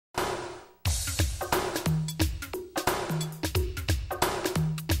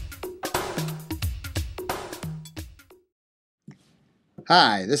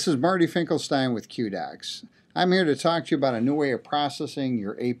Hi, this is Marty Finkelstein with QDoxs. I'm here to talk to you about a new way of processing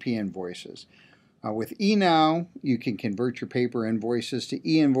your AP invoices. With eNow, you can convert your paper invoices to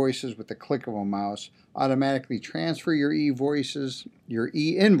e-invoices with the click of a mouse, automatically transfer your e-invoices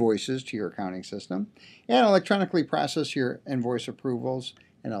to your accounting system, and electronically process your invoice approvals,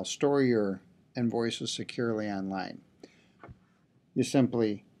 and I'll store your invoices securely online. You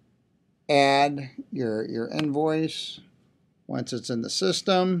simply add your invoice. Once it's in the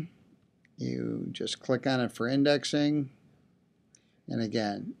system, you just click on it for indexing. And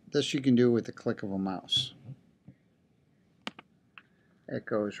again, this you can do with the click of a mouse. It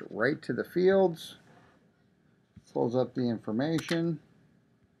goes right to the fields, pulls up the information,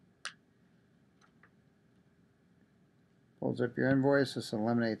 pulls up your invoice. This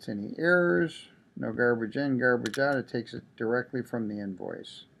eliminates any errors. No garbage in, garbage out. It takes it directly from the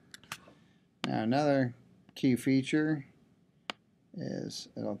invoice. Now another key feature is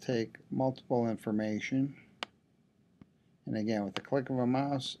it'll take multiple information, and again with the click of a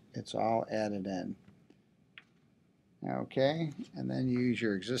mouse it's all added in. Okay, and then you use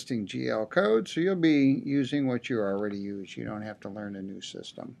your existing GL code, so you'll be using what you already use. You don't have to learn a new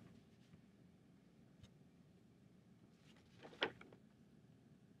system.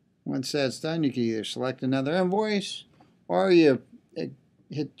 Once that's done, you can either select another invoice or you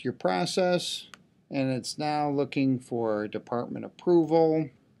hit your process, and it's now looking for department approval,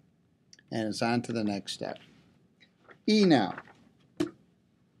 and it's on to the next step. eNow,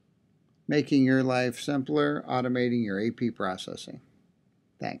 making your life simpler, automating your AP processing.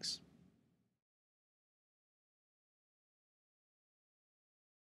 Thanks.